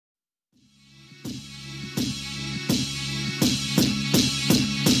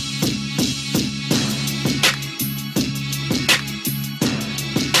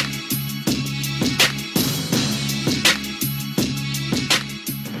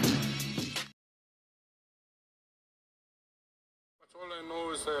All I know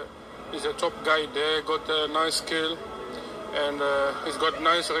is he's a top guy there, got a nice skill, and he's got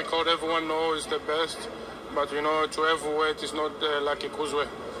nice record. Everyone knows he's the best, but you know, to heavyweight is not like a cruiserweight.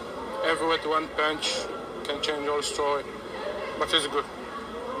 Heavyweight one punch can change all story, but it's good.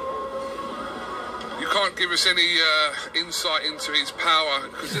 You can't give us any insight into his power,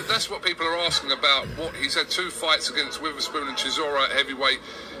 because that's what people are asking about. What he's had 2 fights against Witherspoon and Chisora at heavyweight.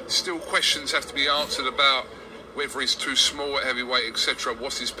 Still questions have to be answered about whether he's too small at heavyweight, etc.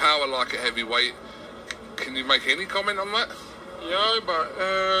 What's his power like at heavyweight? Can you make any comment on that? Yeah, but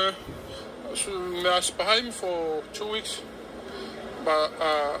I spar him for 2 weeks, but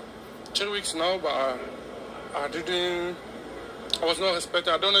 3 weeks now, but I was not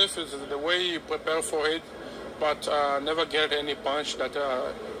expecting. I don't know if it's the way he prepared for it, but never get any punch that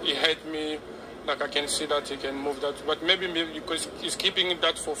he hit me. Like I can see that he can move that, but maybe because he's keeping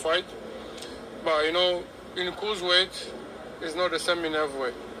that for fight. But you know, in cruiserweight, it's not the same in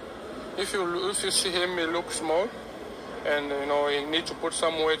heavyweight. If you see him, he looks small, and you know he need to put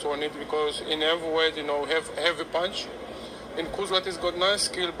some weight on it because in heavyweight, you know, have heavy punch. In cruiserweight, he's got nice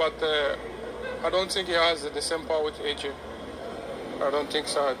skill, but I don't think he has the same power with AJ. I don't think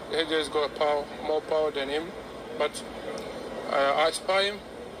so. AJ's got more power than him, but I spar him.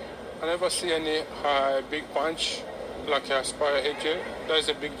 I never see any big punch like I spar AJ. There's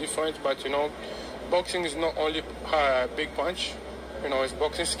a big difference, but you know, boxing is not only big punch. You know, it's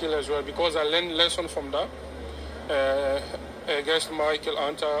boxing skill as well. Because I learned lesson from that. Against Michael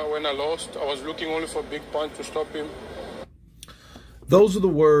Hunter, when I lost, I was looking only for big punch to stop him. Those are the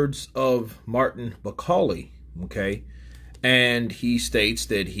words of Martin Bakole, okay? And he states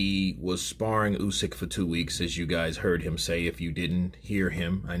that he was sparring Usyk for 2 weeks, as you guys heard him say. If you didn't hear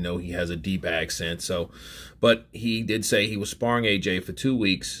him, I know he has a deep accent, but he did say he was sparring AJ for 2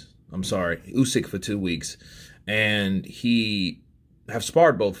 weeks. I'm sorry, Usyk for 2 weeks. And he have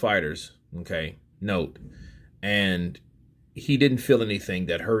sparred both fighters, okay? Note. And he didn't feel anything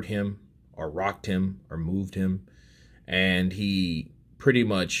that hurt him or rocked him or moved him. And he pretty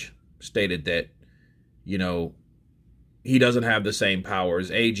much stated that, you know, he doesn't have the same power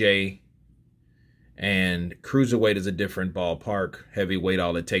as AJ, and cruiserweight is a different ballpark. Heavyweight,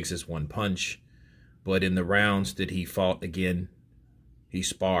 all it takes is one punch. But in the rounds that he fought again, he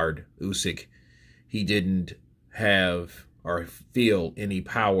sparred Usyk, he didn't have or feel any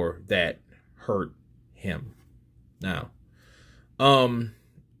power that hurt him. Now,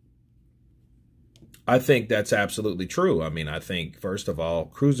 I think that's absolutely true. I mean, I think, first of all,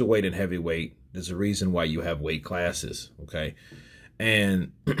 cruiserweight and heavyweight, there's a reason why you have weight classes, okay?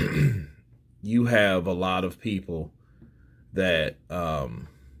 And you have a lot of people that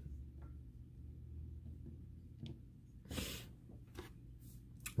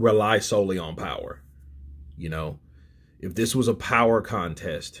rely solely on power. You know, if this was a power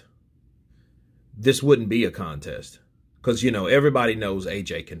contest, this wouldn't be a contest. Because, you know, everybody knows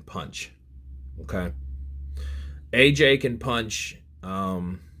AJ can punch, okay? AJ can punch,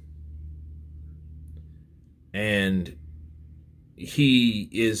 and he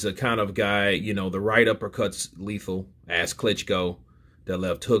is a kind of guy, you know, the right uppercut's lethal, as Klitschko. The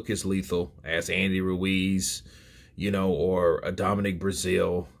left hook is lethal, as Andy Ruiz, you know, or a Dominic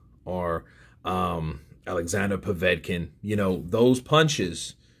Brazil, or Alexander Povetkin. You know, those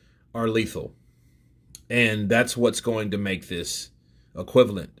punches are lethal. And that's what's going to make this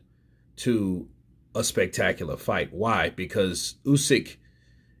equivalent to a spectacular fight. Why? Because Usyk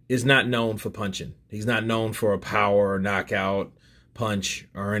is not known for punching. He's not known for a power or knockout punch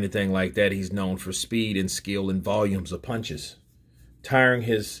or anything like that. He's known for speed and skill and volumes of punches, tiring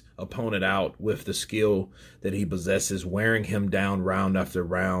his opponent out with the skill that he possesses, wearing him down round after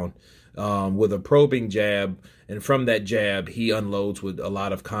round with a probing jab. And from that jab, he unloads with a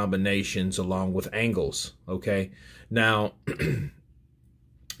lot of combinations along with angles, okay? Now,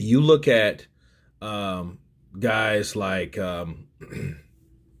 you look at guys like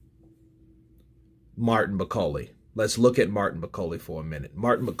Martin Bakole. Let's look at Martin Bakole for a minute.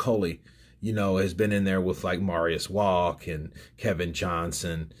 Martin Bakole, you know, has been in there with like Marius Walk and Kevin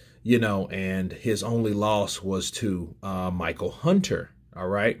Johnson, you know, and his only loss was to Michael Hunter, all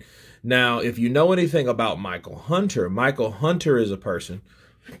right? Now, if you know anything about Michael Hunter is a person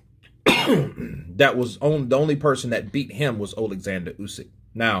that was the only person that beat him was Oleksandr Usyk.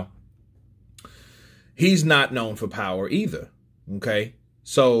 Now, he's not known for power either, okay?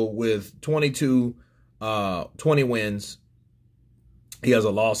 So with 20 wins, he has a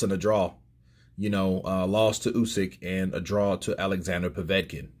loss and a draw. You know, a loss to Usyk and a draw to Alexander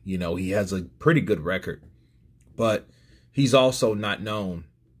Povetkin. You know, he has a pretty good record. But he's also not known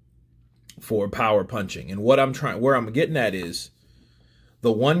for power punching. And where I'm getting at is,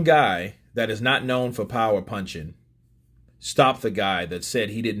 the one guy that is not known for power punching stopped the guy that said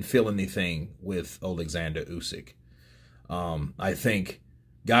he didn't feel anything with Oleksandr Usyk. I think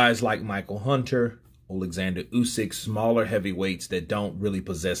guys like Michael Hunter, Oleksandr Usyk, smaller heavyweights that don't really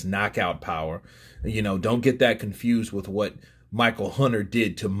possess knockout power, don't get that confused with what Michael Hunter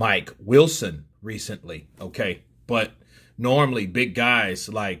did to Mike Wilson recently, okay? But normally big guys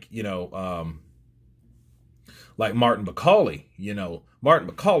like, like Martin Bakole, Martin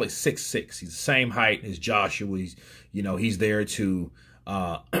Bakole's 6'6". He's the same height as Joshua. He's there to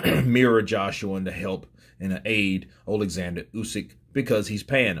mirror Joshua and to help and to aid Oleksandr Usyk because he's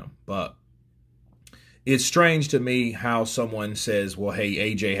paying him. But it's strange to me how someone says, well,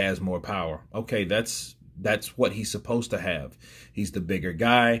 hey, AJ has more power. Okay, that's what he's supposed to have. He's the bigger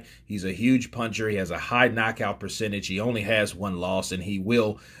guy. He's a huge puncher. He has a high knockout percentage. He only has one loss, and he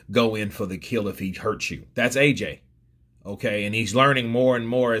will go in for the kill if he hurts you. That's AJ. Okay, and he's learning more and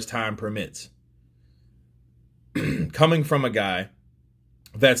more as time permits. Coming from a guy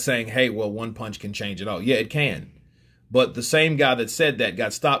that's saying, hey, well, one punch can change it all. Yeah, it can. But the same guy that said that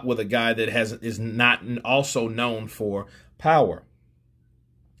got stopped with a guy that is not also known for power.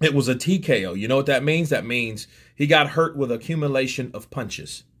 It was a TKO. You know what that means? That means he got hurt with accumulation of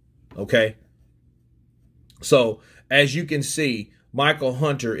punches. Okay? So, as you can see, Michael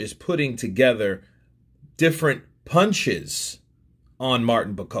Hunter is putting together different punches on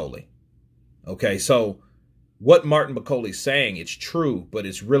Martin Bakole. Okay, so what Martin Bakole is saying, it's true, but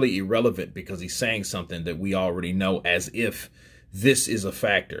it's really irrelevant because he's saying something that we already know as if this is a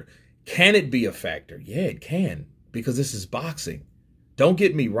factor. Can it be a factor? Yeah, it can, because this is boxing. Don't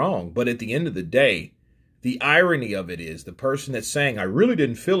get me wrong, but at the end of the day, the irony of it is the person that's saying, I really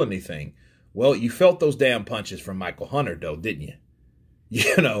didn't feel anything. Well, you felt those damn punches from Michael Hunter, though, didn't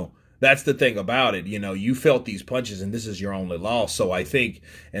you? That's the thing about it. You felt these punches and this is your only loss. So I think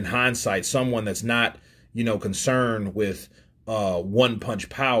in hindsight, someone that's not, concerned with one punch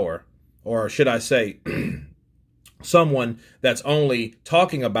power, or should I say someone that's only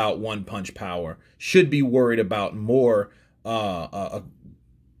talking about one punch power should be worried about more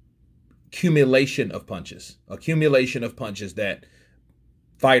accumulation of punches that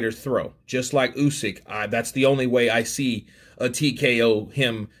fighters throw. Just like Usyk, that's the only way I see a TKO,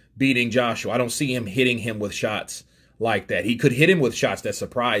 him beating Joshua. I don't see him hitting him with shots like that. He could hit him with shots that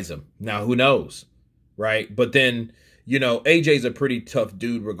surprise him. Now, who knows, right? But then, AJ's a pretty tough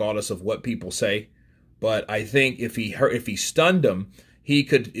dude regardless of what people say. But I think if he stunned him,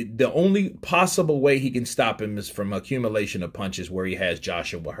 the only possible way he can stop him is from accumulation of punches where he has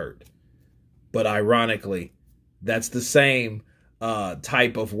Joshua hurt. But ironically, that's the same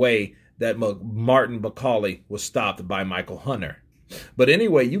type of way that Martin Bakole was stopped by Michael Hunter. But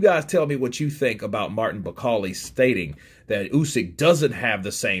anyway, you guys tell me what you think about Martin Bakole stating that Usyk doesn't have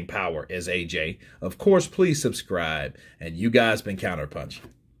the same power as AJ. Of course, please subscribe. And you guys been Counterpunching.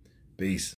 Peace.